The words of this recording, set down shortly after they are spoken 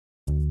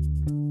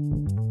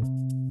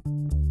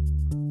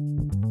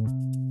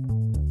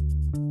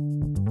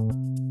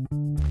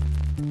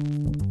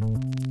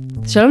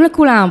שלום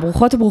לכולם,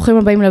 ברוכות וברוכים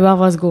הבאים לבר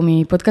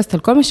ועזגומי, פודקאסט על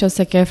כל מה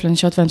שעושה כיף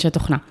לנשות ואנשי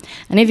תוכנה.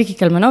 אני ויקי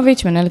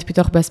קלמנוביץ', מנהלת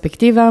פיתוח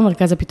בפרספקטיבה,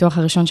 מרכז הפיתוח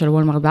הראשון של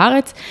וולמארט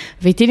בארץ,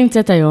 ואיתי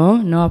נמצאת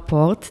היום נועה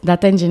פורט,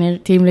 דאטה אינג'יניר,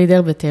 טים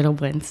לידר בטיילור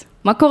ברנדז.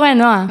 מה קורה,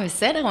 נועה?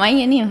 בסדר, מה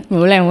העניינים?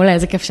 מעולה,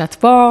 איזה כיף שאת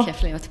פה.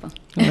 כיף להיות פה.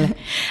 מעולה.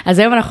 אז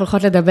היום אנחנו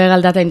הולכות לדבר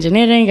על דאטה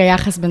אינג'ינירינג,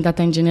 היחס בין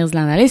דאטה אינג'ינירס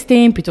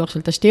לאנליסטים, פיתוח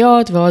של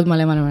תשתיות ועוד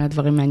מלא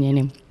דברים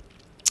מעניינים.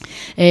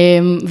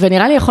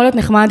 ונראה לי יכול להיות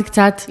נחמד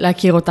קצת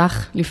להכיר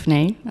אותך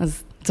לפני,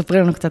 אז תספרי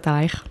לנו קצת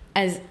עלייך.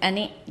 אז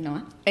אני, נועה,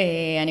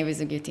 אני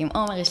בזוגיות עם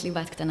עומר, יש לי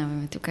בת קטנה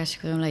ומתוקה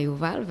שקוראים לה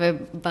יובל,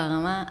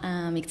 וברמה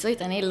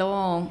המקצועית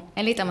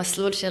אין לי את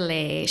המסלול של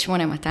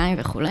 8200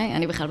 וכולי,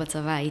 אני בכלל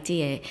בצבא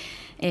הייתי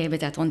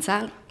בתיאטרון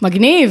צה"ל.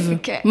 מגניב.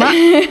 כן. מה?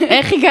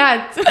 איך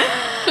הגעת?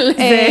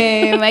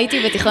 הייתי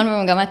בתיכון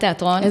במגמת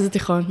תיאטרון. איזה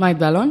תיכון? מה, היית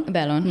באלון?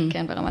 באלון,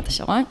 כן, ברמת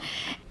השרון.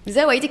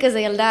 זהו, הייתי כזה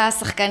ילדה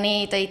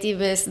שחקנית, הייתי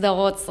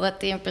בסדרות,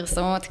 סרטים,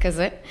 פרסומות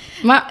כזה.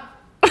 מה?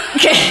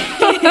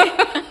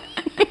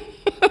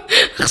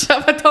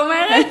 עכשיו את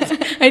אומרת,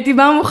 הייתי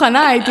באה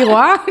מוכנה, הייתי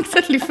רואה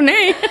קצת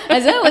לפני.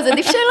 אז זהו, אז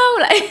עדיף שלא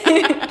אולי.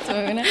 את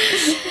מבינה?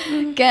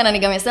 כן, אני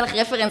גם אעשה לך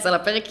רפרנס על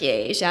הפרק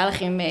שהיה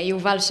לך עם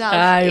יובל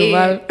שרף.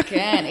 יובל.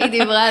 כן, היא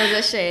דיברה על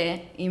זה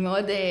שהיא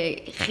מאוד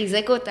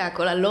חיזק אותה,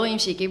 כל הלואים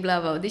שהיא קיבלה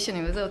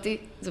באודישנים וזה אותי,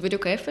 זה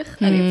בדיוק ההפך.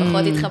 אני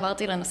פחות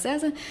התחברתי לנושא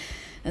הזה.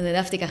 אז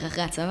העדפתי ככה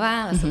אחרי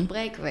הצבא, לעשות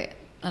ברייק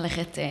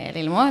וללכת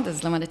ללמוד,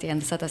 אז למדתי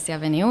הנדסת תעשייה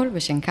וניהול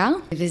בשנקר.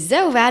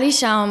 וזהו, והיה לי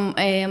שם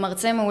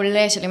מרצה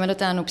מעולה שלימד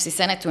אותנו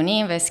בסיסי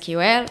נתונים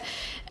ו-SQL,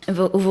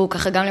 והוא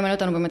ככה גם לימד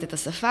אותנו באמת את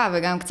השפה,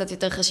 וגם קצת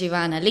יותר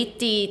חשיבה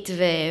אנליטית,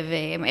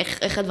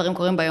 ואיך הדברים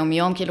קורים ביום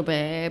יום, כאילו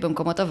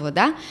במקומות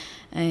עבודה.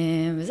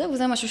 וזהו,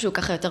 זה משהו שהוא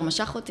ככה יותר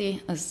משך אותי,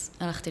 אז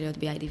הלכתי להיות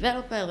BI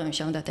Developer,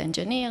 ומשם דאטה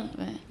אינג'יניר,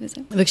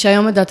 וזהו.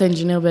 וכשהיום הדאטה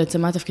אינג'יניר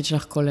בעצם, מה התפקיד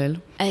שלך כולל?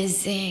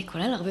 אז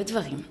כולל הרבה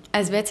דברים.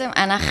 אז בעצם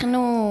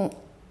אנחנו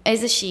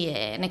איזושהי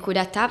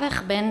נקודת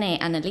תווך בין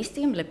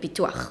אנליסטים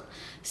לפיתוח.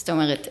 זאת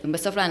אומרת,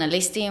 בסוף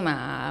לאנליסטים,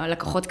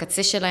 הלקוחות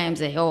קצה שלהם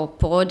זה או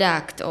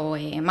פרודקט או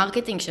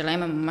מרקטינג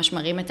שלהם, הם ממש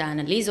מראים את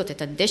האנליזות,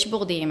 את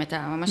הדשבורדים,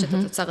 ממש את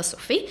התוצר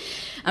הסופי.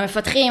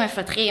 המפתחים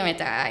מפתחים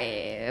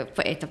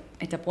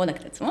את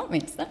הפרודקט עצמו,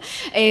 מינסטר.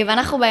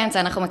 ואנחנו באמצע,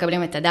 אנחנו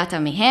מקבלים את הדאטה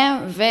מהם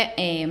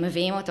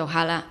ומביאים אותו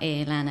הלאה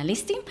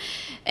לאנליסטים.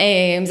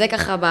 זה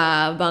ככה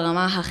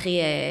ברמה הכי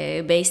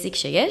בייסיק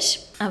שיש.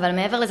 אבל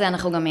מעבר לזה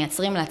אנחנו גם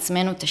מייצרים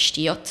לעצמנו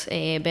תשתיות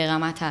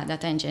ברמת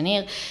הדאטה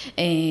אינג'יניר,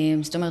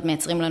 זאת אומרת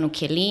מייצרים לנו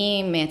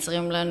כלים,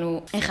 מייצרים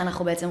לנו איך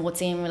אנחנו בעצם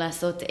רוצים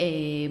לעשות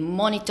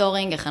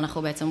מוניטורינג, איך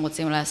אנחנו בעצם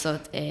רוצים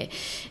לעשות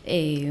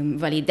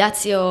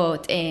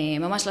ולידציות,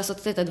 ממש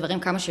לעשות את הדברים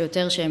כמה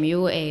שיותר שהם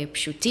יהיו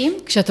פשוטים.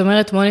 כשאת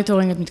אומרת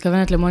מוניטורינג, את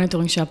מתכוונת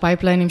למוניטורינג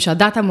שהפייפליינים,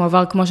 שהדאטה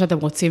מועבר כמו שאתם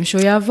רוצים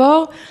שהוא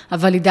יעבור,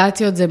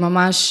 הוולידציות זה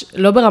ממש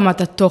לא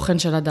ברמת התוכן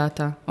של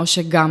הדאטה, או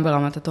שגם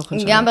ברמת התוכן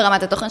של הדאטה. גם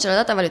ברמת התוכן של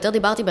הדאטה, אבל יותר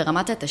דיברתי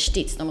ברמת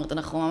התשתית, זאת אומרת,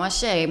 אנחנו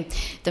ממש,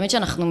 תמיד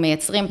שאנחנו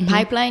מייצרים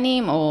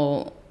פייפליינים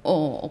או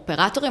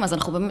אופרטורים, אז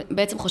אנחנו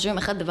בעצם חושבים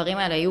איך הדברים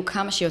האלה יהיו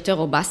כמה שיותר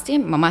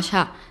רובסטיים, ממש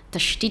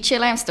התשתית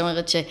שלהם, זאת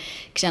אומרת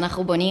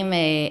שכשאנחנו בונים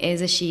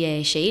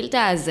איזושהי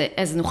שאילתה,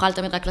 אז נוכל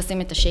תמיד רק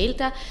לשים את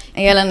השאילתה,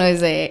 יהיה לנו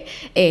איזה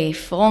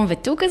פרום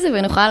וטו כזה,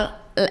 ונוכל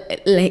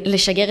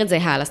לשגר את זה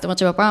הלאה. זאת אומרת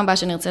שבפעם הבאה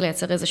שנרצה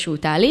לייצר איזשהו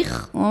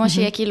תהליך, הוא ממש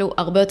יהיה כאילו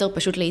הרבה יותר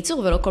פשוט לייצור,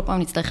 ולא כל פעם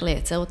נצטרך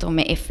לייצר אותו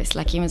מאפס,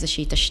 להקים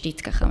איזושהי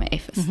תשתית ככה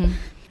מאפס.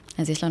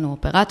 אז יש לנו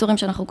אופרטורים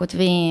שאנחנו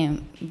כותבים,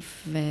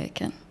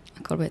 וכן,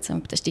 הכל בעצם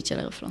תשתית של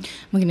הרפלון.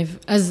 מגניב.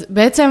 אז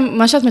בעצם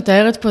מה שאת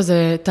מתארת פה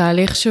זה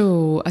תהליך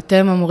שהוא,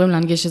 אתם אמורים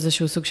להנגיש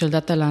איזשהו סוג של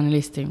דאטה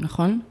לאנליסטים,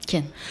 נכון?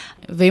 כן.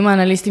 ואם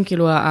האנליסטים,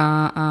 כאילו,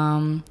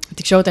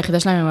 התקשורת היחידה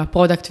שלהם עם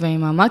הפרודקט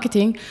ועם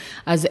המרקטינג,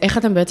 אז איך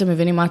אתם בעצם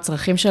מבינים מה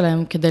הצרכים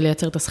שלהם כדי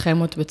לייצר את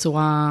הסכמות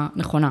בצורה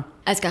נכונה?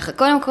 אז ככה,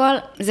 קודם כל,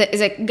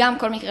 זה גם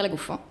כל מקרה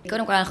לגופו.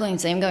 קודם כל, אנחנו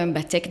נמצאים גם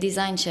בטק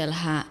דיזיין של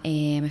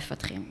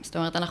המפתחים. זאת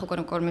אומרת, אנחנו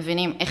קודם כל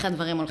מבינים איך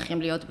הדברים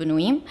הולכים להיות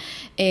בנויים,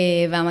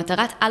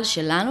 והמטרת על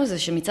שלנו זה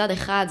שמצד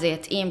אחד זה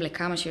יתאים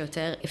לכמה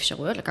שיותר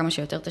אפשרויות, לכמה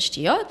שיותר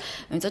תשתיות,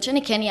 ומצד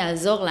שני כן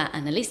יעזור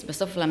לאנליסט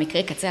בסוף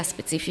למקרה קצה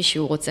הספציפי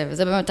שהוא רוצה,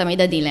 וזה באמת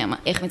תמיד הדילמה.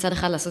 איך מצד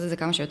אחד לעשות את זה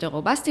כמה שיותר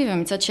רובסטי,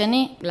 ומצד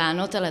שני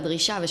לענות על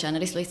הדרישה,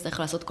 ושהאנליסט לא יצטרך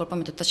לעשות כל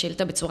פעם את אותה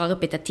שאילתה בצורה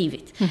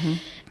רפטטיבית.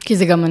 כי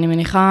זה גם, אני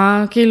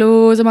מניחה,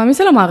 כאילו, זה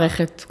מעמיס על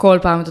המערכת, כל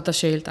פעם את אותה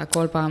שאילתה,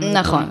 כל פעם.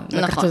 נכון.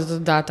 לקחת את אותה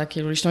דאטה,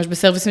 כאילו, להשתמש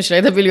בסרוויסים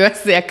של AWS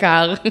זה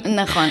יקר.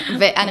 נכון.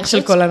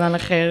 של כל ענן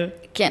אחר.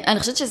 כן, אני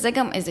חושבת שזה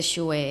גם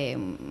איזשהו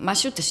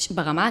משהו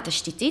ברמה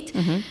התשתיתית,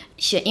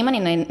 שאם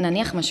אני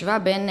נניח משווה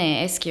בין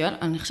SQL,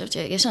 אני חושבת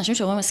שיש אנשים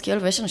שאומרים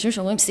SQL ויש אנשים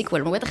שאומרים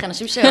SQL, בטח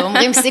אנשים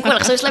שאומרים SQL,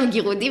 עכשיו יש להם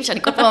גירודים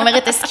שאני כל פעם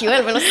אומרת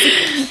SQL ולא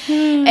SQL.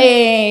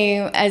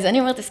 אז אני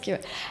אומרת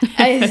SQL.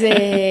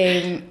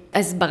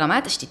 אז ברמה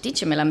התשתיתית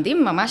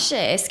שמלמדים ממש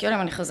SQL,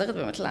 אם אני חוזרת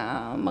באמת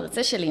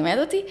למרצה שלימד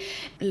אותי,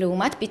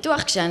 לעומת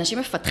פיתוח, כשאנשים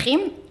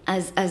מפתחים,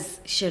 אז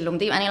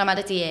שלומדים, אני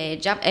למדתי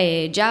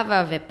Java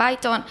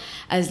ופייתון,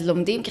 אז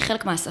לומדים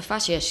כחלק מהשפה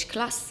שיש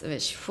קלאס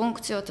ויש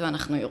פונקציות,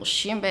 ואנחנו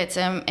יורשים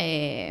בעצם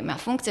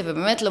מהפונקציה,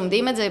 ובאמת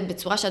לומדים את זה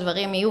בצורה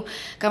שהדברים יהיו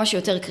כמה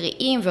שיותר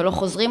קריאים ולא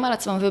חוזרים על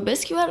עצמם,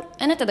 וב-SQL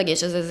אין את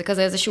הדגש הזה, זה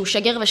כזה איזשהו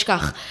שגר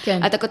ושכח.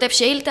 כן. אתה כותב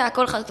שאילתה,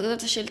 כל אחד כותב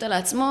את השאילתה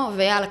לעצמו,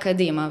 ויאללה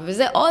קדימה.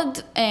 וזה עוד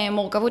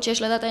מורכבות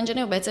שיש לדאטה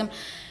אנג'יניר, בעצם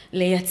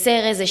לייצר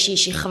איזושהי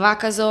שכבה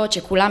כזאת,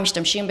 שכולם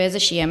משתמשים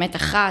באיזושהי אמת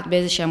אחת,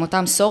 באיזשהם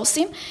אותם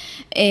סורסים,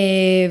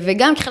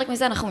 וגם כחלק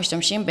מזה אנחנו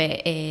משתמשים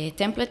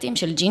בטמפלטים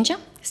של ג'ינג'ה,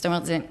 זאת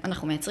אומרת,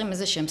 אנחנו מייצרים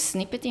איזה שהם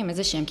סניפטים,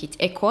 איזה שהם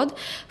קטעי קוד,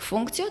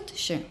 פונקציות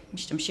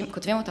שמשתמשים,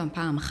 כותבים אותם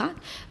פעם אחת,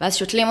 ואז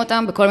שותלים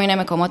אותם בכל מיני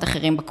מקומות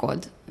אחרים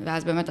בקוד,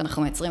 ואז באמת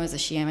אנחנו מייצרים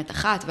איזושהי אמת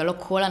אחת, ולא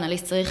כל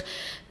אנליסט צריך,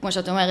 כמו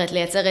שאת אומרת,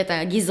 לייצר את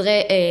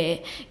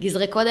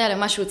הגזרי קוד האלה,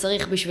 מה שהוא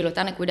צריך בשביל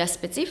אותה נקודה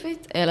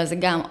ספציפית, אלא זה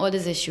גם עוד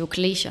איזשהו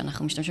כלי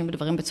שאנחנו משתמשים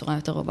בדברים בצורה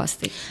יותר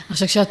רובסטית.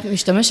 עכשיו,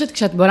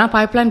 כשאת בונה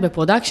פייפליין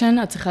בפרודקשן,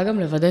 את צריכה גם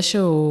לוודא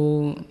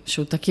שהוא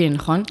תקין,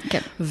 נכון? כן.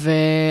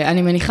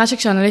 ואני מניחה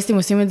שכשאנליסטים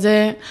עושים את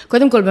זה,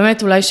 קודם כל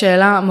באמת אולי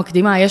שאלה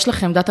מקדימה, יש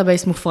לכם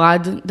דאטאבייס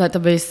מופרד,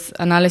 דאטאבייס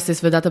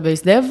אנליסיס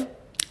ודאטאבייס דב?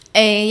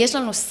 יש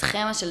לנו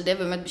סכמה של דב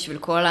באמת בשביל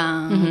כל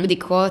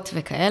הבדיקות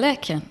וכאלה,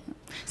 כן.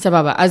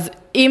 סבבה, אז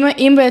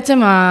אם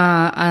בעצם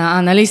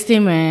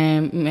האנליסטים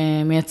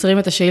מייצרים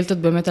את השאילתות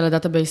באמת על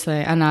הדאטאבייס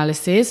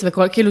אנליסיס,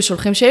 וכאילו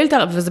שולחים שאילתה,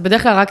 וזה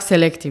בדרך כלל רק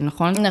סלקטים,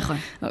 נכון? נכון.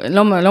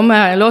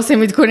 לא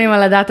עושים עדכונים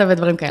על הדאטה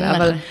ודברים כאלה,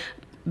 נכון. אבל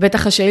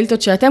בטח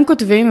השאילתות שאתם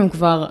כותבים הם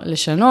כבר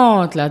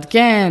לשנות,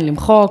 לעדכן,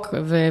 למחוק,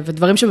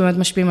 ודברים שבאמת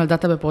משפיעים על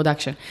דאטה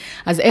בפרודקשן.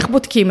 אז איך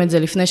בודקים את זה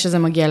לפני שזה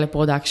מגיע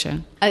לפרודקשן?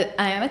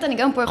 האמת, אני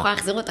גם פה יכולה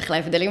להחזיר אותך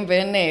להבדלים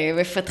בין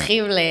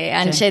מפתחים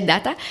לאנשי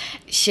דאטה,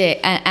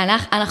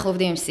 שאנחנו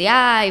עובדים עם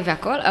CI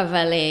והכל,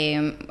 אבל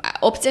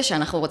האופציה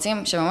שאנחנו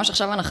רוצים, שממש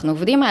עכשיו אנחנו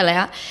עובדים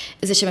עליה,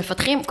 זה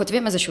שמפתחים,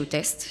 כותבים איזשהו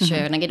טסט,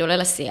 שנגיד עולה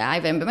ל-CI,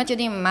 והם באמת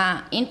יודעים מה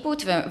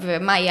האינפוט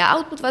ומה יהיה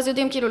האוטפוט, ואז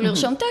יודעים כאילו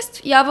לרשום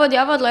טסט,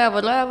 יעבוד, לא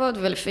יעבוד,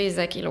 ולפי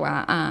זה כאילו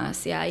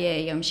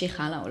ה-CI ימשיך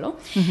הלאה או לא.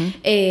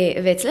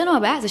 ואצלנו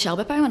הבעיה זה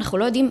שהרבה פעמים אנחנו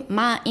לא יודעים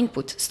מה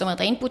האינפוט, זאת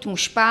אומרת, האינפוט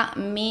מושפע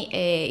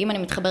אם אני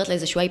מתחברת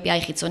לאיזשהו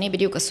API חיצוני,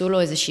 בדיוק עשו לו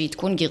איזושהי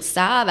עדכון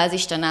גרסה, ואז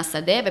השתנה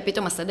השדה,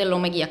 ופתאום השדה לא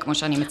מגיע כמו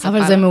שאני מצפה.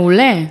 אבל זה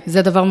מעולה,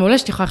 זה דבר מעולה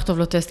שאת יכולה לכתוב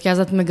לו טסט, כי אז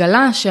את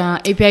מגלה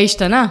שה-API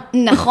השתנה.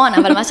 נכון,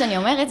 אבל מה שאני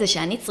אומרת זה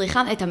שאני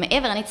צריכה, את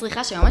המעבר, אני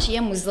צריכה שממש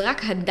יהיה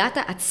מוזרק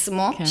הדאטה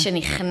עצמו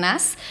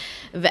שנכנס,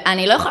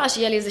 ואני לא יכולה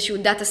שיהיה לי איזשהו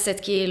דאטה סט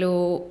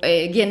כאילו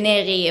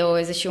גנרי, או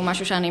איזשהו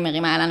משהו שאני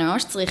מרימה, אלא אני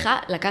ממש צריכה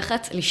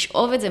לקחת,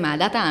 לשאוב את זה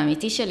מהדאטה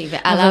האמיתי שלי,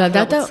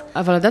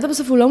 אבל הדאטה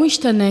בסוף הוא לא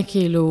משתנה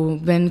כאילו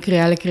בין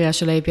קריאה לקריאה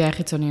של ה-API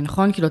החיצוני,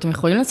 נכון? כאילו אתם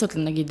יכולים לעשות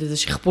נגיד איזה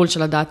שכפול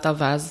של הדאטה,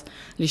 ואז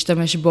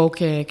להשתמש בו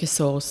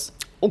כסורס.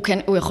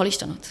 הוא יכול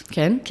להשתנות.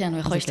 כן? כן, הוא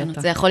יכול להשתנות.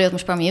 זה יכול להיות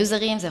מושפע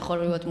מיוזרים, זה יכול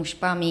להיות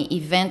מושפע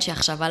מאיבנט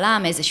שעכשיו עלה,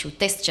 מאיזשהו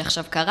טסט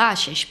שעכשיו קרה,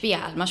 שהשפיע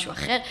על משהו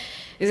אחר.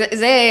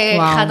 זה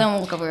אחד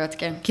המורכבויות,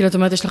 כן. כאילו, את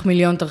אומרת, יש לך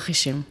מיליון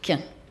תרחישים. כן.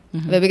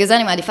 ובגלל זה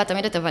אני מעדיפה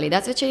תמיד את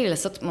הוולידציות שלי,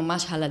 לעשות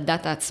ממש על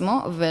הדאטה עצמו,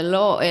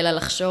 ולא אלא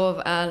לחשוב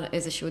על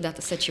איזשהו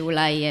דאטה סט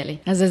שאולי יהיה לי.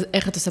 אז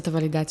איך את עושה את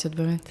הוולידציות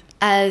באמת?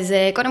 אז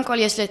קודם כל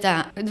יש לי את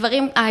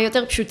הדברים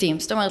היותר פשוטים,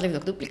 זאת אומרת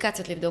לבדוק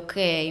דופליקציות, לבדוק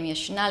אם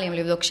יש נלים,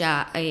 לבדוק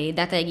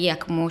שהדאטה הגיע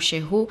כמו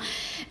שהוא,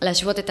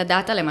 להשוות את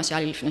הדאטה למה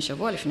שהיה לי לפני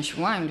שבוע, לפני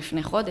שבועיים,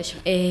 לפני חודש,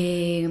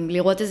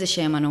 לראות איזה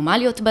שהן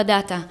אנומליות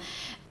בדאטה,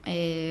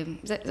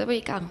 זה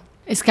בעיקר.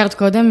 הזכרת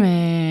קודם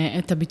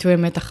את הביטוי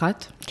אמת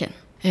אחת. כן.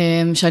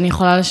 שאני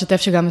יכולה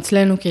לשתף שגם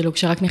אצלנו, כאילו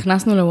כשרק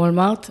נכנסנו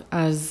לוולמארט,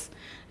 אז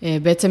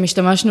בעצם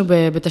השתמשנו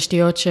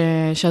בתשתיות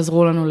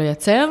שעזרו לנו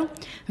לייצר,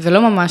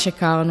 ולא ממש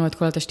הכרנו את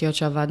כל התשתיות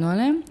שעבדנו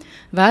עליהן,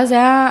 ואז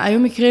היו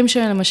מקרים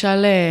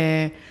שלמשל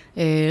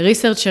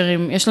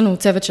ריסרצ'רים, יש לנו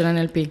צוות של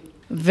NLP,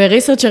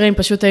 וריסרצ'רים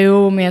פשוט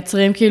היו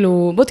מייצרים,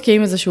 כאילו,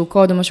 בודקים איזשהו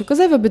קוד או משהו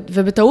כזה,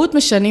 ובטעות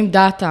משנים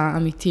דאטה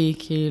אמיתי,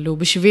 כאילו,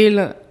 בשביל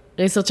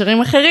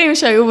ריסרצ'רים אחרים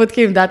שהיו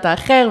בודקים דאטה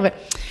אחר,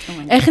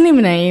 ואיך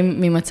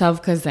נמנעים ממצב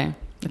כזה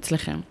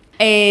אצלכם?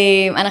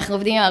 אנחנו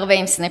עובדים הרבה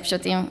עם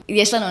סנפשוטים.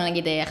 יש לנו,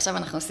 נגיד, עכשיו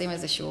אנחנו עושים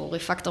איזשהו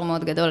ריפקטור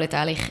מאוד גדול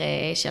לתהליך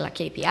של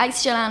ה-KPIs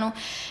שלנו,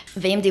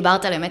 ואם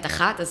דיברת על אמת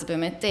אחת, אז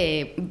באמת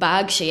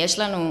באג שיש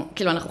לנו,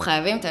 כאילו אנחנו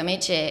חייבים תמיד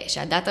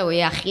שהדאטה הוא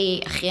יהיה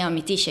הכי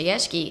אמיתי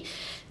שיש, כי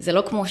זה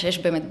לא כמו שיש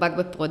באמת באג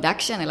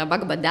בפרודקשן, אלא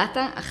באג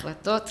בדאטה,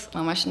 החלטות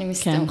ממש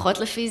מסתמכות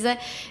לפי זה.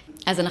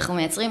 אז אנחנו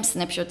מייצרים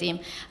סנפשוטים,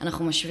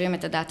 אנחנו משווים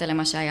את הדאטה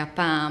למה שהיה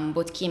פעם,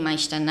 בודקים מה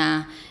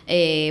השתנה,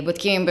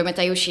 בודקים אם באמת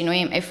היו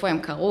שינויים, איפה הם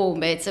קרו,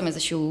 בעצם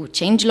איזשהו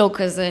change log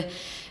כזה,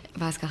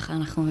 ואז ככה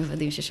אנחנו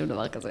מוודאים ששום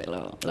דבר כזה לא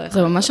יכול.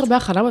 זה ממש הרבה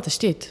הכנה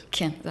בתשתית.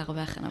 כן, זה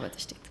הרבה הכנה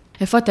בתשתית.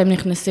 איפה אתם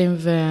נכנסים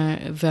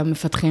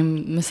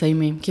והמפתחים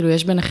מסיימים? כאילו,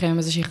 יש ביניכם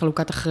איזושהי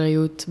חלוקת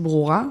אחריות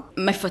ברורה?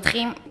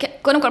 מפתחים,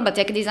 קודם כל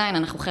בטק דיזיין,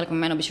 אנחנו חלק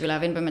ממנו בשביל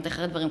להבין באמת איך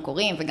הדברים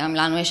קורים, וגם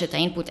לנו יש את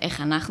האינפוט,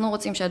 איך אנחנו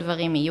רוצים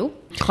שהדברים יהיו.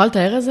 את יכולה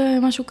לתאר איזה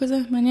משהו כזה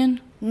מעניין?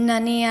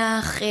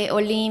 נניח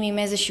עולים עם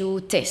איזשהו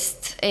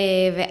טסט,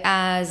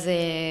 ואז,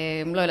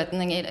 לא יודעת,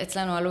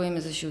 אצלנו עלו עם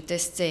איזשהו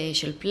טסט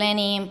של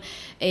פלנים,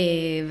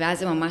 ואז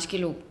זה ממש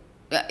כאילו,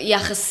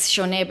 יחס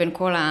שונה בין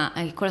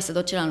כל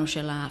השדות שלנו,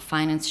 של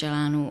הפייננס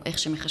שלנו, איך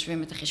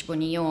שמחשבים את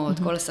החשבוניות,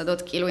 כל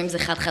השדות, כאילו אם זה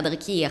חד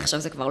ערכי, עכשיו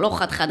זה כבר לא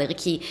חד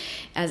ערכי,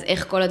 אז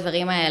איך כל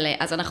הדברים האלה,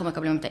 אז אנחנו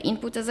מקבלים את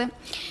האינפוט הזה,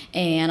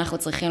 אנחנו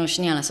צריכים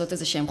לשנייה לעשות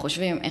איזה שהם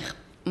חושבים,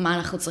 מה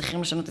אנחנו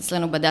צריכים לשנות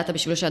אצלנו בדאטה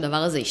בשביל שהדבר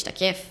הזה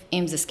ישתקף,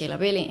 אם זה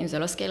סקיילבילי, אם זה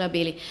לא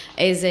סקיילבילי,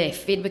 איזה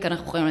פידבק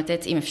אנחנו יכולים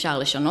לתת, אם אפשר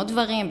לשנות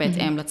דברים,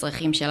 בהתאם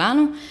לצרכים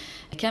שלנו,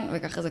 כן,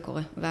 וככה זה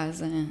קורה.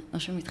 ואז או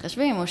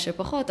שמתחשבים, או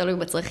שפחות, תלוי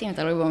בצרכים,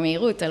 תלוי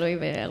במהירות, תלוי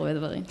בהרבה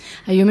דברים.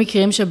 היו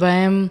מקרים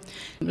שבהם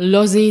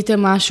לא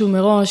זיהיתם משהו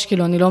מראש,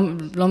 כאילו, אני לא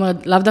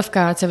אומרת, לאו דווקא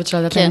הצוות של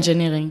הדאטה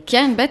אנג'ינירינג.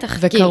 כן, בטח.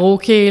 וקרו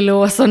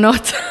כאילו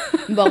אסונות.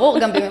 ברור,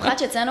 גם במיוחד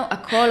שאצלנו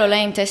הכל עולה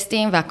עם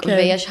טסטים,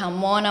 ויש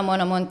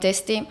המון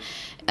טסטים.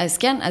 אז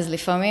כן, אז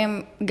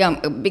לפעמים גם,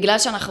 בגלל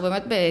שאנחנו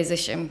באמת באיזה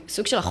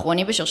סוג של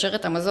אחרונים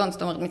בשרשרת המזון,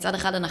 זאת אומרת, מצד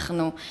אחד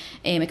אנחנו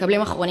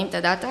מקבלים אחרונים את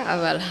הדאטה,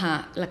 אבל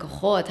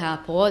הלקוחות,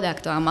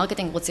 הפרודקט או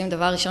המרקטינג רוצים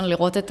דבר ראשון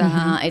לראות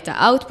את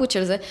האוטפוט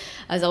של זה,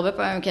 אז הרבה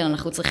פעמים כן,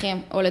 אנחנו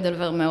צריכים או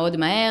לדלבר מאוד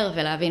מהר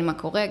ולהבין מה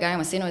קורה, גם אם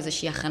עשינו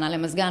איזושהי הכנה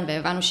למזגן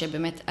והבנו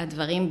שבאמת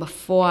הדברים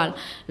בפועל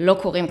לא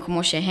קורים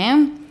כמו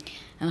שהם,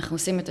 אנחנו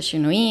עושים את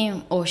השינויים,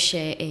 או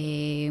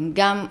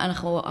שגם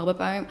אנחנו הרבה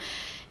פעמים,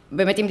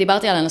 באמת אם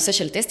דיברתי על הנושא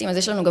של טסטים, אז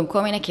יש לנו גם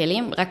כל מיני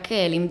כלים, רק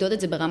למדוד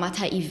את זה ברמת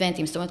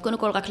האיבנטים, זאת אומרת, קודם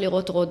כל רק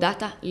לראות רו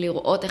דאטה,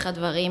 לראות איך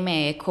הדברים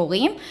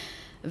קורים,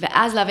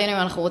 ואז להבין אם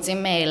אנחנו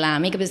רוצים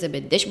להעמיק בזה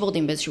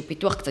בדשבורדים, באיזשהו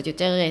פיתוח קצת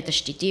יותר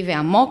תשתיתי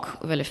ועמוק,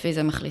 ולפי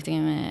זה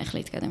מחליטים איך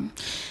להתקדם.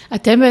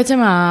 אתם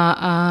בעצם,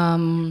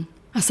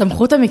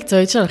 הסמכות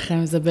המקצועית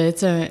שלכם, זה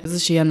בעצם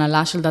איזושהי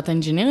הנהלה של דאטה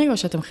אנג'ינירינג, או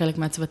שאתם חלק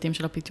מהצוותים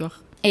של הפיתוח?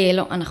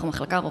 לא, אנחנו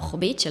מחלקה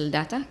רוחבית של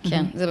דאטה,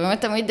 כן. זה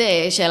באמת תמיד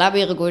שאלה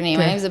בארגונים,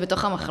 האם זה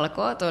בתוך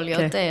המחלקות או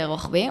להיות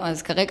רוחבים,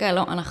 אז כרגע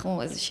לא,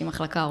 אנחנו איזושהי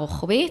מחלקה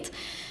רוחבית.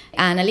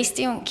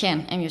 האנליסטים, כן,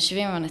 הם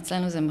יושבים,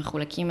 אצלנו זה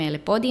מחולקים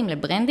לפודים,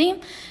 לברנדים,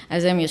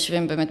 אז הם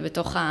יושבים באמת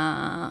בתוך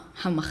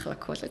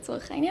המחלקות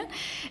לצורך העניין,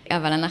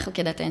 אבל אנחנו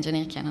כדאטה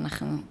אנג'יניר, כן,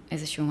 אנחנו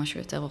איזשהו משהו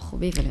יותר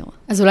רוחבי ולראות.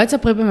 אז אולי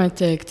תספרי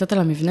באמת קצת על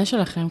המבנה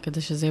שלכם,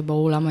 כדי שזה יהיה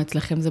ברור למה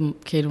אצלכם זה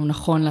כאילו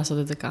נכון לעשות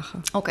את זה ככה.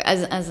 אוקיי,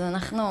 אז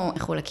אנחנו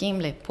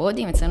מחולקים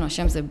לפודים, אצלנו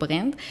השם זה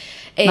ברנד.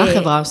 מה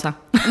החברה עושה?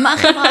 מה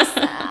החברה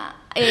עושה?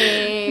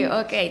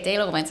 אוקיי,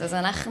 טיילור, אז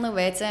אנחנו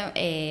בעצם,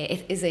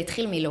 זה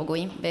התחיל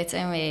מלוגויים,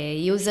 בעצם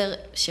יוזר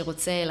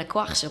שרוצה,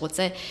 לקוח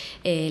שרוצה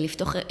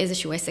לפתוח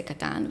איזשהו עסק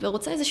קטן,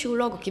 ורוצה איזשהו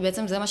לוגו, כי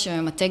בעצם זה מה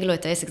שממתג לו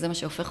את העסק, זה מה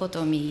שהופך אותו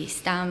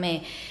מסתם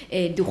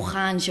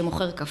דוכן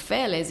שמוכר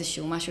קפה,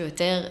 לאיזשהו משהו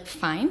יותר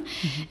פיין.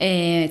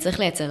 צריך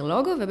לייצר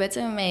לוגו,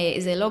 ובעצם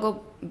זה לוגו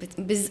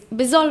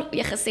בזול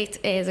יחסית,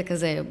 זה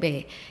כזה,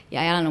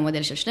 היה לנו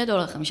מודל של $2,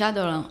 $5,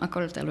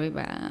 הכל תלוי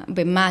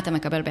במה אתה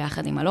מקבל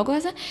ביחד עם הלוגו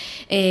הזה,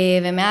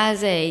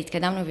 ומאז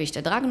התקדמנו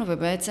והשתדרגנו,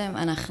 ובעצם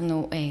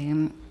אנחנו,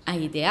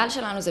 האידיאל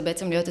שלנו זה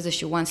בעצם להיות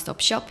איזשהו one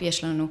stop shop,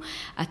 יש לנו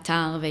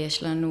אתר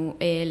ויש לנו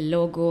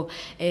לוגו,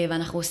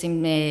 ואנחנו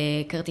עושים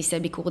כרטיסי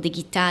ביקור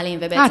דיגיטליים,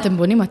 ובעצם... אתם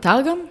בונים אתר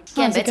גם?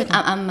 כן, בעצם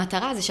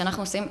המטרה זה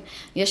שאנחנו עושים,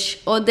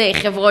 יש עוד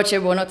חברות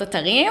שבונות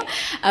אתרים,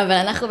 אבל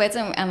אנחנו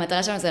בעצם,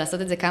 המטרה שלנו זה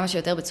לעשות את זה כמה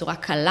שיותר בצורה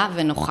קלה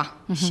ונוחה,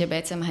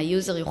 שבעצם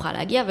היוזר יוכל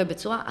להגיע,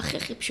 ובצורה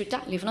הכי פשוטה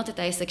לבנות את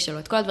העסק שלו,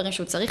 את כל הדברים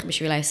שהוא צריך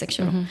בשביל העסק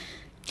שלו.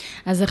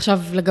 אז עכשיו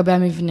לגבי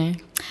המבנה.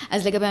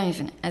 אז לגבי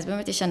המבנה, אז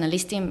באמת יש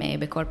אנליסטים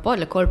בכל פוד,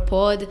 לכל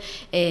פוד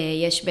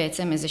יש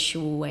בעצם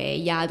איזשהו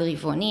יעד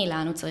רבעוני,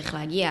 לאן הוא צריך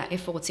להגיע,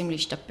 איפה רוצים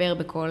להשתפר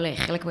בכל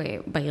חלק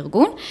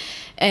בארגון,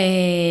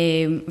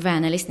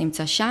 והאנליסט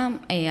נמצא שם,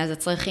 אז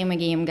הצרכים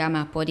מגיעים גם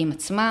מהפודים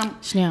עצמם.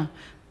 שנייה.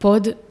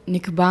 פוד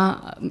נקבע...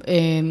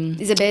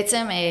 זה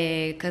בעצם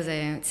כזה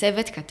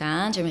צוות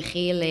קטן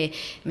שמכיל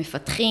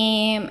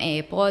מפתחים,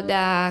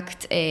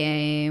 פרודקט,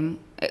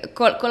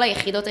 כל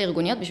היחידות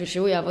הארגוניות בשביל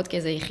שהוא יעבוד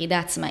כאיזו יחידה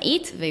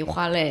עצמאית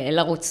ויוכל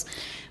לרוץ.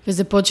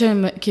 וזה פוד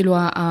שכאילו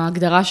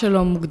ההגדרה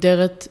שלו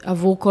מוגדרת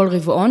עבור כל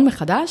רבעון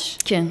מחדש?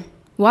 כן.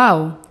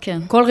 וואו. כן.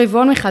 כל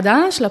רבעון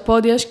מחדש,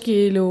 לפוד יש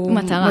כאילו...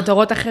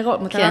 מטרות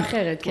אחרות, מטרה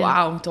אחרת. כן.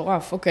 וואו,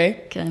 מטורף, אוקיי.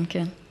 כן,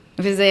 כן.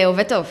 וזה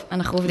עובד טוב,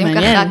 אנחנו עובדים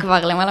ככה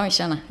כבר למעלה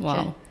משנה.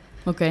 וואו,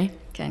 אוקיי.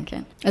 כן,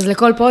 כן. אז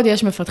לכל פוד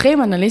יש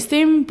מפתחים,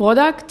 אנליסטים,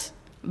 פרודקט,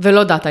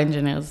 ולא דאטה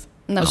אנג'ינרס.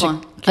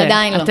 נכון,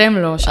 עדיין לא. אתם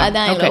לא שם.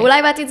 עדיין לא,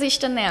 אולי בעתיד זה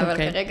ישתנה, אבל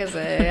כרגע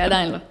זה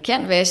עדיין לא.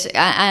 כן, ויש,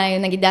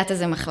 נגיד דאטה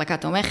זה מחלקה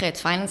תומכת,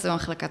 פייננס זה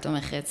מחלקה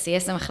תומכת,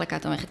 CS זה מחלקה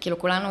תומכת, כאילו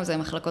כולנו זה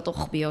מחלקות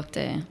רוחביות.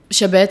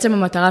 שבעצם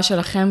המטרה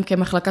שלכם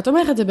כמחלקה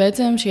תומכת, זה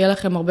בעצם שיהיה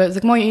לכם הרבה,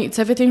 זה כמו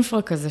צוות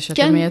אינפרה כזה,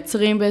 שאתם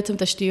מייצרים בעצם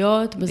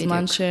תשתיות,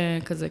 בזמן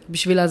שכזה,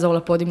 בשביל לעזור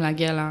לפודים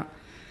להגיע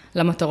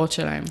למטרות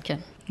שלהם. כן.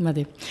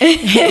 מדהים.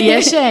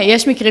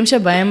 יש מקרים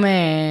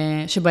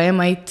שבהם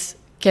היית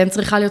כן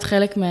צריכה להיות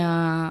חלק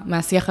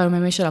מהשיח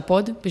היומיומי של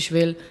הפוד,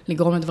 בשביל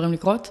לגרום לדברים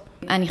לקרות?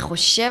 אני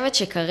חושבת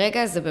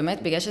שכרגע זה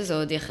באמת, בגלל שזה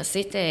עוד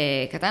יחסית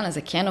קטן, אז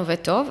זה כן עובד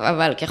טוב,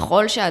 אבל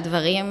ככל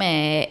שהדברים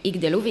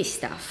יגדלו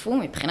ויסתעפו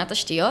מבחינת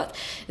תשתיות,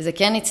 זה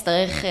כן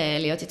יצטרך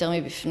להיות יותר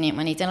מבפנים.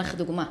 אני אתן לך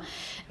דוגמה.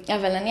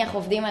 אבל נניח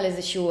עובדים על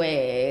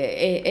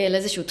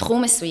איזשהו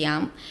תחום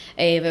מסוים,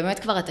 ובאמת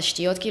כבר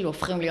התשתיות כאילו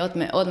הופכים להיות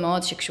מאוד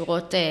מאוד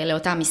שקשורות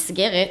לאותה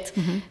מסגרת,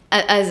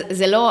 אז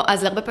זה לא,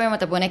 אז הרבה פעמים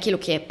אתה בונה כאילו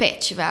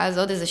כפאץ', ואז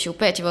עוד איזשהו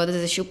פאץ' ועוד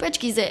איזשהו פאץ',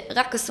 כי זה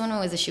רק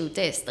עשינו איזשהו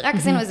טסט, רק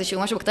עשינו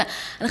איזשהו משהו קטן,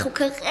 אנחנו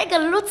כרגע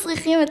לא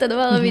צריכים את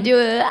הדבר בדיוק,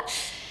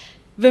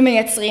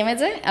 ומייצרים את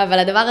זה, אבל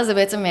הדבר הזה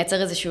בעצם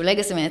מייצר איזשהו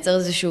לגאסי, מייצר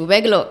איזשהו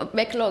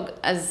בקלוג,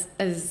 אז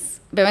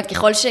באמת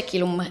ככל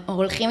שכאילו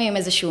הולכים עם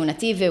איזשהו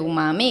נתיב והוא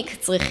מעמיק,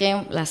 צריכים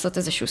לעשות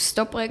איזשהו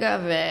סטופ רגע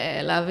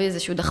ולהביא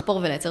איזשהו דחפור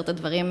ולייצר את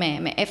הדברים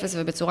מאפס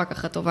ובצורה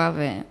ככה טובה.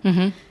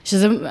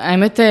 שזה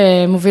האמת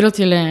מוביל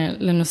אותי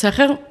לנושא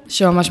אחר,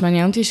 שממש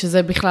מעניין אותי,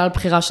 שזה בכלל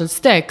בחירה של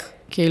סטק.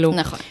 כאילו,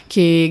 נכון.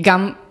 כי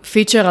גם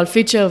פיצ'ר על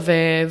פיצ'ר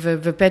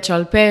ופאץ'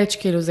 על פאץ',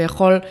 כאילו זה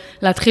יכול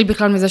להתחיל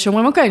בכלל מזה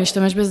שאומרים, אוקיי,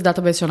 נשתמש באיזה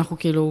דאטאבייס שאנחנו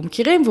כאילו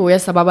מכירים, והוא יהיה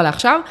סבבה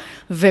לעכשיו,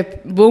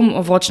 ובום,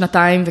 עוברות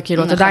שנתיים,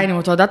 וכאילו אתה עדיין עם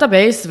אותו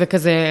דאטאבייס,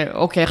 וכזה,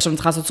 אוקיי, עכשיו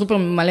נצטרך לעשות סופר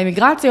מלא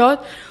מיגרציות,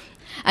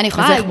 אז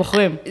איך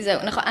בוחרים? זהו,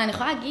 נכון, אני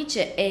יכולה להגיד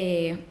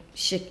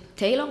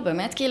שטיילור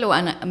באמת כאילו,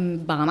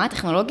 ברמה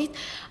הטכנולוגית,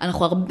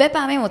 אנחנו הרבה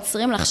פעמים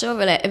עוצרים לחשוב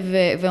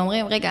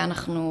ואומרים, רגע,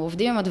 אנחנו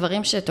עובדים עם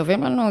הדברים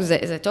שטובים לנו,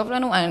 זה טוב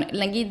לנו,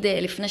 נגיד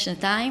לפני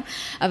שנתיים,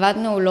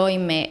 עבדנו לא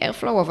עם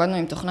Airflow, עבדנו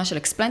עם תוכנה של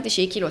Explainty,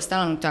 שהיא כאילו עשתה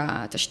לנו את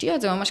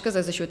התשתיות, זה ממש כזה,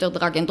 איזשהו יותר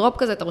דרג אנד דרופ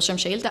כזה, אתה רושם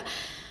שאילתה,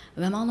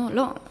 ואמרנו,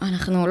 לא,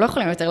 אנחנו לא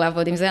יכולים יותר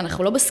לעבוד עם זה,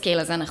 אנחנו לא בסקייל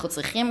הזה, אנחנו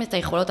צריכים את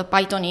היכולות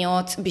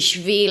הפייתוניות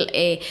בשביל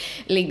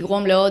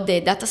לגרום לעוד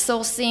דאטה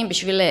סורסים,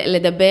 בשביל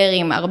לדבר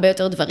עם הרבה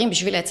יותר דברים,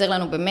 בשביל לייצר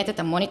לנו באמת את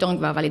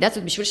המוניטורינג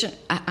והוולידציות, בשביל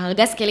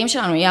שהארגז כלים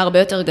שלנו יהיה הרבה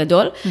יותר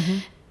גדול.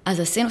 אז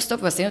עשינו סטופ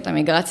ועשינו את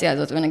המיגרציה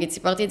הזאת, ונגיד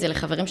סיפרתי את זה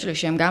לחברים שלי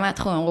שהם גם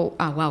מהתחום, אמרו,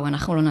 וואו,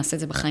 אנחנו לא נעשה את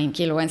זה בחיים,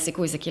 כאילו אין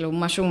סיכוי, זה כאילו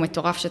משהו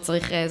מטורף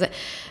שצריך זה.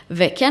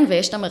 וכן,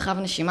 ויש את המרחב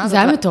נשימה.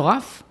 זה היה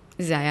מטורף?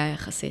 זה היה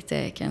יחסית,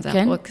 כן, זה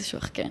היה פרויקט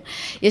קשוח, כן.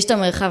 יש את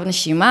המרחב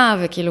נשימה,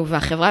 וכאילו,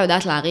 והחברה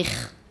יודעת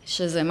להעריך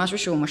שזה משהו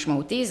שהוא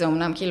משמעותי, זה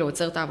אומנם כאילו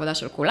עוצר את העבודה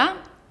של כולם,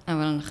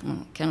 אבל אנחנו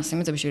כן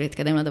עושים את זה בשביל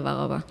להתקדם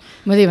לדבר הבא.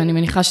 מדהים, אני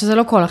מניחה שזה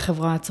לא כל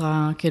החברה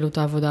עצרה כאילו את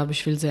העבודה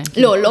בשביל זה.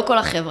 לא כל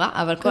החברה,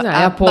 אבל כל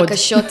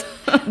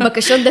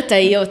הבקשות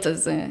דאטאיות,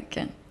 אז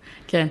כן.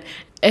 כן.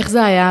 איך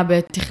זה היה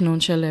בתכנון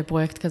של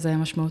פרויקט כזה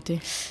משמעותי?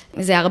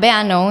 זה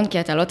הרבה unknown, כי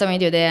אתה לא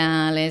תמיד יודע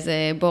לאיזה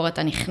בור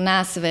אתה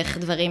נכנס, ואיך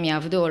דברים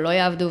יעבדו או לא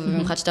יעבדו,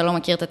 ובמיוחד שאתה לא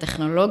מכיר את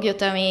הטכנולוגיות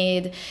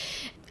תמיד.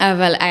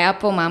 אבל היה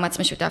פה מאמץ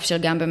משותף של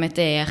גם באמת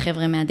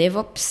החבר'ה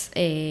מהדאב-אופס,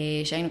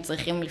 שהיינו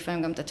צריכים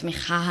לפעמים גם את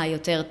התמיכה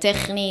היותר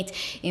טכנית,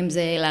 אם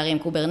זה להרים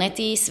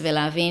קוברנטיס,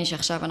 ולהבין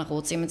שעכשיו אנחנו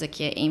רוצים את זה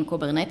עם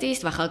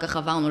קוברנטיס, ואחר כך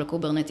עברנו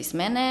לקוברנטיס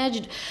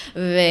מנג'ד,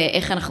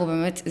 ואיך אנחנו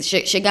באמת,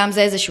 שגם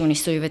זה איזשהו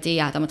ניסוי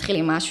ותהיה, אתה מתחיל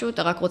עם משהו,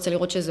 אתה רק רוצה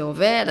לראות שזה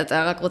עובד,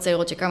 אתה רק רוצה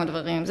לראות שכמה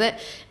דברים עם זה,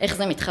 איך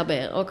זה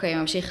מתחבר, אוקיי,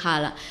 ממשיך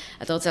הלאה.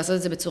 אתה רוצה לעשות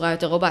את זה בצורה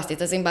יותר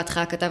רובסטית, אז אם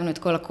בהתחלה כתבנו את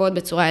כל הקוד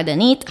בצורה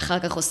ידנית, אחר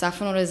כך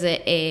הוספנו לזה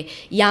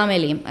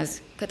ימלים, אז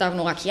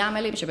כתבנו רק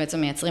ימלים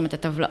שבעצם מייצרים את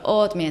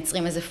הטבלאות,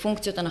 מייצרים איזה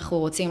פונקציות אנחנו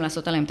רוצים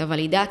לעשות עליהם את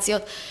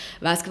הוולידציות,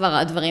 ואז כבר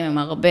הדברים הם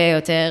הרבה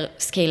יותר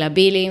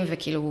סקיילבילים,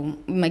 וכאילו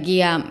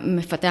מגיע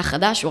מפתח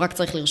חדש, הוא רק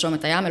צריך לרשום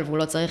את הימל, והוא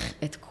לא צריך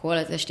את כל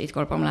התשתית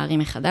כל פעם להרים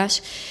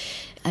מחדש.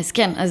 אז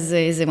כן, אז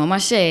זה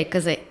ממש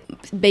כזה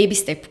בייבי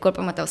סטפ, כל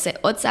פעם אתה עושה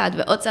עוד צעד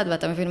ועוד צעד,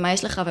 ואתה מבין מה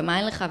יש לך ומה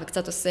אין לך,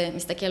 וקצת עושה,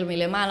 מסתכל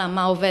מלמעלה,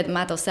 מה עובד,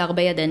 מה אתה עושה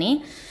הרבה ידני,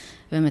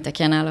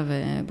 ומתקן הלאה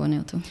ובונה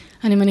אותו.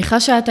 אני מניחה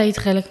שאת היית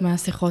חלק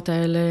מהשיחות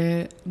האלה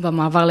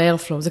במעבר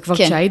ל-Airflow, זה כבר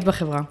כן. כשהיית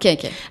בחברה. כן,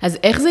 כן. אז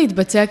איך זה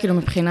יתבצע כאילו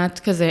מבחינת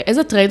כזה,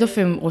 איזה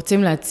טרייד-אופים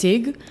רוצים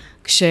להציג,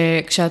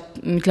 כשאת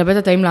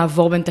מתלבטת האם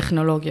לעבור בין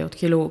טכנולוגיות?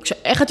 כאילו,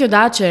 איך את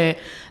יודעת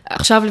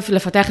שעכשיו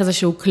לפתח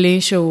איזשהו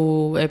כלי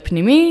שהוא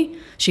פנימי,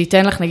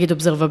 שייתן לך נגיד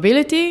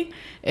observability,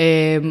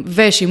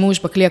 ושימוש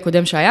בכלי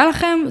הקודם שהיה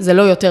לכם, זה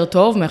לא יותר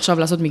טוב מעכשיו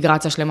לעשות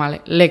מיגרציה שלמה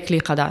לכלי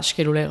חדש,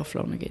 כאילו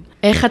ל-Airflow נגיד.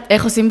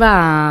 איך עושים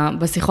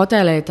בשיחות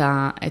האלה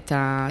את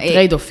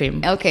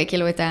הטרייד-אופים? אוקיי,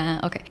 כאילו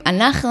אוקיי.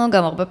 אנחנו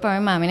גם הרבה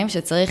פעמים מאמינים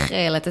שצריך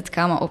לתת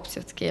כמה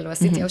אופציות, כאילו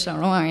ה-CTO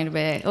שלנו לא מאמין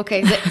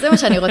אוקיי, זה מה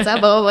שאני רוצה,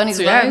 בוא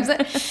נדבר עם זה.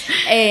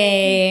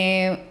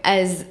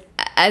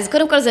 אז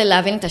קודם כל זה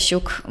להבין את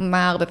השוק,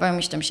 מה הרבה פעמים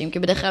משתמשים, כי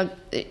בדרך כלל,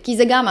 כי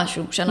זה גם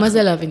משהו שאנחנו... מה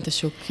זה להבין את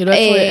השוק? כאילו,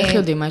 איך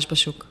יודעים מה יש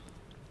בשוק?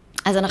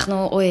 אז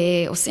אנחנו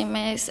עושים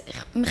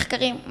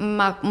מחקרים,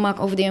 מה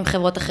עובדים עם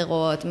חברות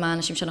אחרות, מה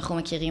אנשים שאנחנו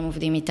מכירים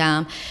עובדים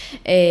איתם,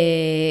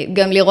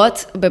 גם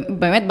לראות,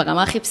 באמת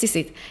ברמה הכי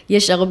בסיסית,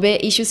 יש הרבה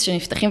אישוס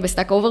שנפתחים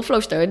בסטאק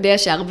אוברפלואו, שאתה יודע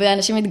שהרבה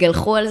אנשים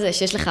התגלחו על זה,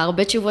 שיש לך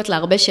הרבה תשובות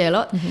להרבה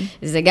שאלות,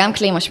 זה גם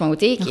כלי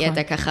משמעותי, כי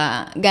אתה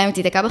ככה, גם אם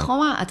תתקע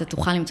בחומה, אתה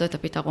תוכל למצוא את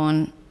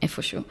הפתרון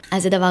איפשהו.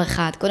 אז זה דבר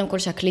אחד, קודם כל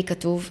שהכלי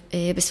כתוב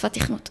בשפת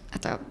תכנות.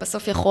 אתה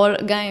בסוף יכול,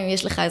 גם אם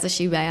יש לך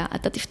איזושהי בעיה,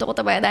 אתה תפתור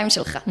אותה בידיים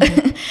שלך.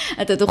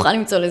 אתה תוכל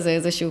למצוא לזה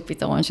איזשהו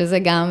פתרון, שזה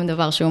גם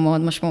דבר שהוא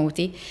מאוד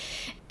משמעותי.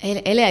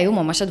 אלה היו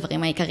ממש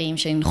הדברים העיקריים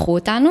שהנחו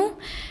אותנו,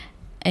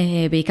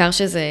 בעיקר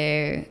שזה,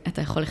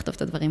 אתה יכול לכתוב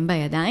את הדברים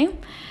בידיים.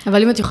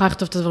 אבל אם את יכולה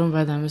לכתוב את הדברים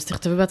בידיים, אז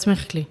תכתבי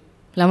בעצמך כלי.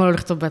 למה לא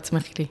לכתוב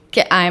בעצמך כלי?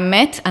 כי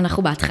האמת,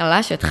 אנחנו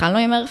בהתחלה שהתחלנו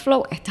עם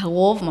איירפלואו, את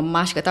הרוב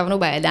ממש כתבנו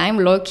בידיים,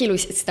 לא כאילו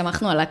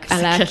הסתמכנו על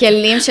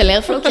הכלים של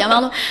איירפלואו, כי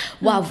אמרנו,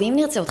 וואו, ואם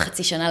נרצה עוד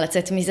חצי שנה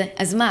לצאת מזה,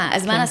 אז מה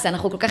נעשה?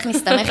 אנחנו כל כך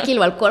נסתמך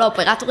כאילו על כל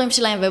האופרטורים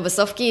שלהם,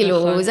 ובסוף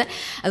כאילו זה.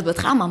 אז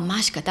בהתחלה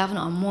ממש כתבנו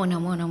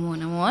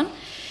המון,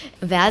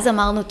 ואז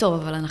אמרנו, טוב,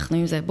 אבל אנחנו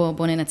עם זה,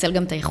 בוא ננצל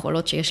גם את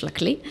היכולות שיש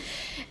לכלי.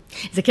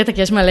 זה קטע,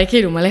 כי יש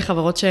מלא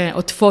חברות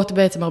שעוטפות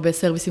בעצם הרבה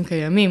סרוויסים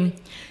קיימים,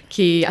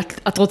 כי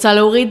את רוצה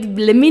להוריד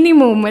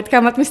למינימום את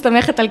כמה את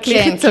מסתמכת על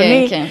כלי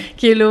חיצוני,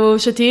 כאילו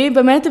שתהיי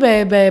באמת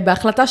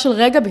בהחלטה של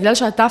רגע, בגלל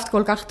שעטפת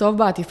כל כך טוב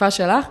בעטיפה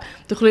שלך,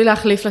 תוכלי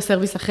להחליף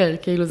לסרוויס אחר,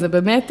 כאילו זה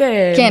באמת...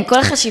 כן, כל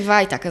החשיבה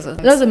הייתה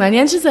כזאת. לא, זה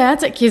מעניין שזה היה,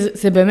 כי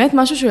זה באמת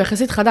משהו שהוא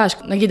יחסית חדש,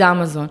 נגיד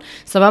אמזון,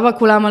 סבבה,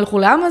 כולם הלכו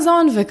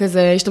לאמזון,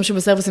 וכזה השתמשו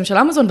בסרוויסים של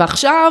אמזון,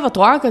 ועכשיו את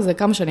רואה כזה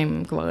כמה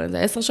שנים, כבר זה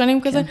 10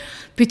 שנים כזה,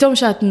 פתאום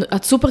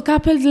שאת סופר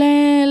קאפלד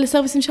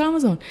לסרוויסים של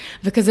אמזון,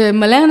 וכזה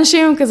מלא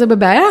אנשים כזה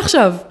בבעיה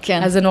עכשיו.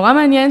 כן. אז זה נורא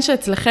מעניין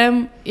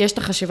שאצלכם יש את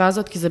החשיבה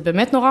הזאת, כי זה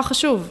באמת נורא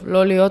חשוב,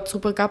 לא להיות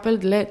סופר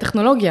קאפלד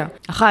לטכנולוגיה.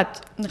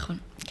 אחת. נכון,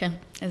 כן.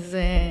 אז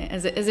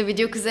זה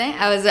בדיוק זה,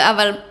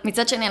 אבל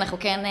מצד שני אנחנו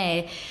כן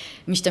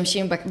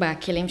משתמשים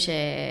בכלים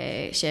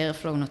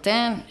שאיירפלואו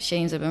נותן,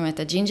 שאם זה באמת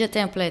הג'ינג'ה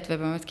טמפלט,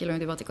 ובאמת כאילו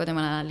דיברתי קודם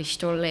על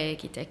לשתול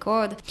קטעי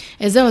קוד.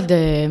 איזה עוד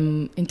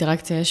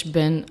אינטראקציה יש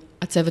בין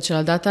הצוות של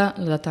הדאטה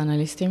לדאטה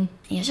אנליסטים?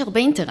 יש הרבה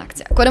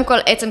אינטראקציה. קודם כל,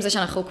 עצם זה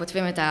שאנחנו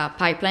כותבים את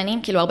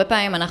הפייפליינים, כאילו הרבה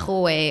פעמים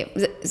אנחנו,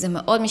 זה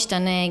מאוד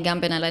משתנה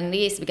גם בין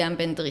אנליסט, גם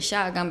בין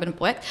דרישה, גם בין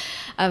פרויקט,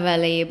 אבל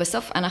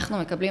בסוף אנחנו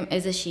מקבלים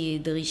איזושהי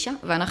דרישה,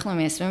 ואנחנו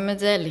מיישמים את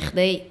זה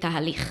לכדי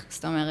תהליך.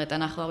 זאת אומרת,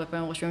 אנחנו הרבה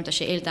פעמים רושמים את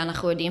השאילתה,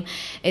 אנחנו יודעים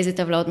איזה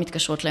טבלאות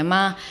מתקשרות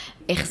למה,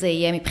 איך זה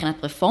יהיה מבחינת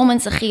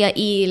פרפורמנס הכי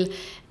יעיל,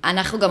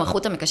 אנחנו גם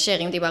החוט המקשר,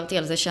 אם דיברתי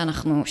על זה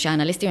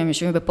שהאנליסטים הם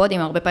יושבים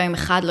בפודים, הרבה פעמים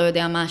אחד לא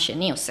יודע מה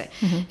השני עושה,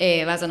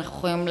 ואז אנחנו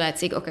יכולים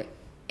להציג, אוקיי,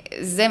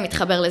 זה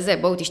מתחבר לזה,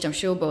 בואו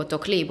תשתמשו באותו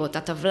כלי, באותה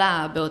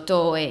טבלה,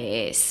 באותו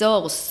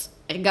סורס,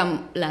 גם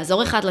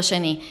לעזור אחד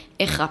לשני,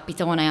 איך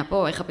הפתרון היה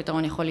פה, איך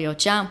הפתרון יכול להיות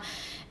שם,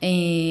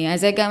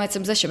 אז זה גם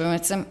עצם זה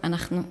שבעצם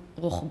אנחנו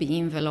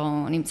רוחביים ולא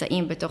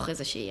נמצאים בתוך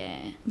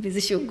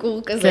איזשהו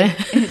קור כזה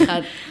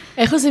אחד.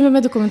 איך עושים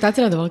באמת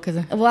דוקומנטציה לדבר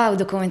כזה? וואו,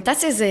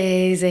 דוקומנטציה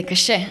זה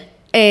קשה.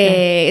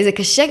 זה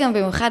קשה גם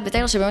במיוחד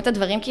בטיילור, שבאמת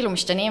הדברים כאילו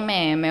משתנים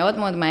מאוד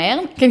מאוד מהר.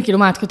 כן, כאילו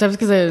מה, את כותבת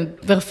כזה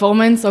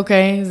פרפורמנס,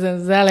 אוקיי,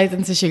 זה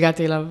הלייטנסי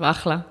שהגעתי אליו,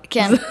 אחלה.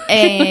 כן,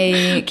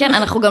 כן,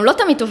 אנחנו גם לא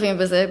תמיד טובים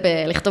בזה,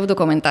 לכתוב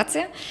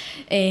דוקומנטציה,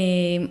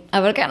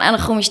 אבל כן,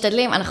 אנחנו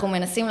משתדלים, אנחנו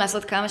מנסים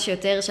לעשות כמה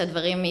שיותר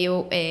שהדברים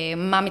יהיו,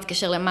 מה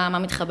מתקשר למה, מה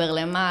מתחבר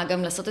למה,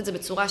 גם לעשות את זה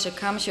בצורה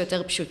שכמה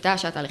שיותר פשוטה,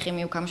 שהתהליכים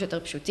יהיו כמה שיותר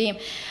פשוטים,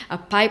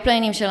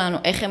 הפייפליינים שלנו,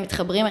 איך הם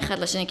מתחברים אחד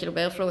לשני, כאילו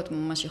באיירפלואו את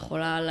ממש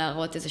יכולה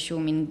להראות איזשהו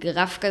מין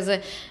גרף כזה,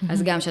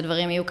 אז גם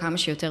שהדברים יהיו כמה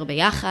שיותר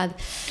ביחד.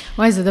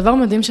 וואי, זה דבר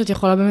מדהים שאת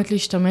יכולה באמת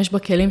להשתמש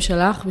בכלים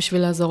שלך,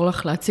 בשביל לעזור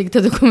לך להציג את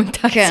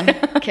הדוקומנטציה. כן,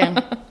 כן.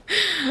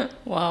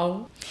 וואו.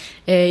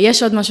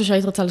 יש עוד משהו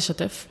שהיית רוצה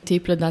לשתף?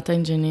 טיפ לדאטה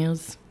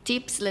אנג'ינירס.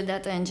 טיפס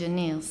לדאטה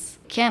אנג'ינירס.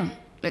 כן.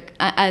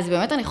 אז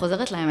באמת אני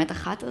חוזרת לאמת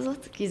אחת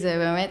הזאת, כי זה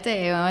באמת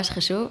ממש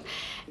חשוב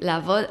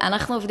לעבוד.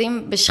 אנחנו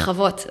עובדים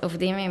בשכבות,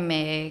 עובדים עם,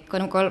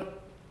 קודם כל,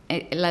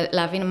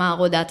 להבין מה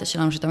הרוד דאטה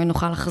שלנו, שתמיד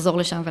נוכל לחזור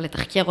לשם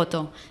ולתחקר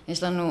אותו.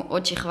 יש לנו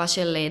עוד שכבה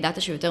של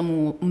דאטה שהוא יותר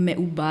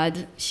מעובד,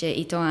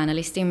 שאיתו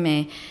האנליסטים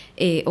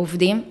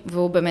עובדים,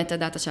 והוא באמת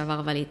הדאטה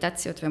שעבר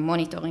ולידציות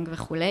ומוניטורינג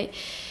וכולי.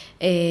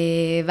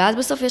 ואז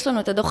בסוף יש לנו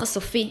את הדוח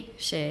הסופי,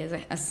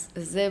 אז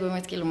זה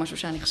באמת כאילו משהו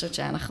שאני חושבת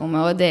שאנחנו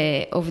מאוד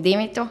עובדים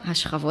איתו,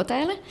 השכבות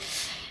האלה.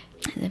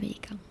 זה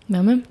בעיקר.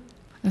 מהמם.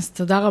 אז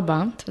תודה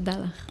רבה. תודה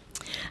לך.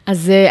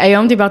 אז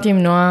היום דיברתי עם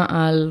נועה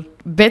על,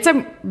 בעצם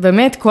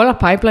באמת כל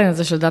הפייפליין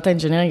הזה של דאטה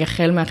אנג'ינירינג,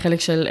 החל מהחלק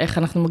של איך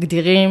אנחנו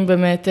מגדירים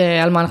באמת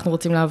על מה אנחנו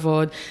רוצים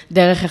לעבוד,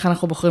 דרך איך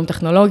אנחנו בוחרים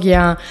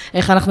טכנולוגיה,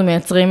 איך אנחנו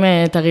מייצרים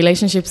את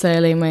הריליישנשיפס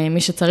האלה עם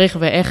מי שצריך,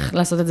 ואיך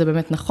לעשות את זה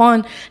באמת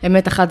נכון.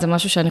 אמת אחת זה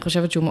משהו שאני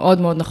חושבת שהוא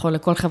מאוד מאוד נכון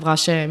לכל חברה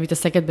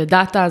שמתעסקת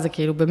בדאטה, זה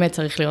כאילו באמת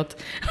צריך להיות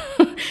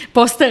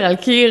פוסטר על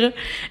קיר.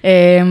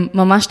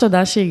 ממש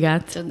תודה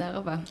שהגעת. תודה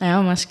רבה.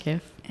 היה ממש כיף.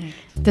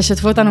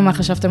 תשתפו אותנו מה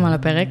חשבתם על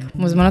הפרק.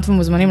 מוזמנות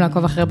ומוזמנים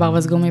לעקוב אחרי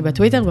ברנדז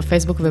בטוויטר,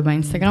 בפייסבוק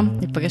ובאינסטגרם.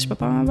 ניפגש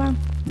בפעם הבאה.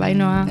 ביי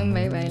נועה.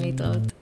 ביי ביי, להתראות.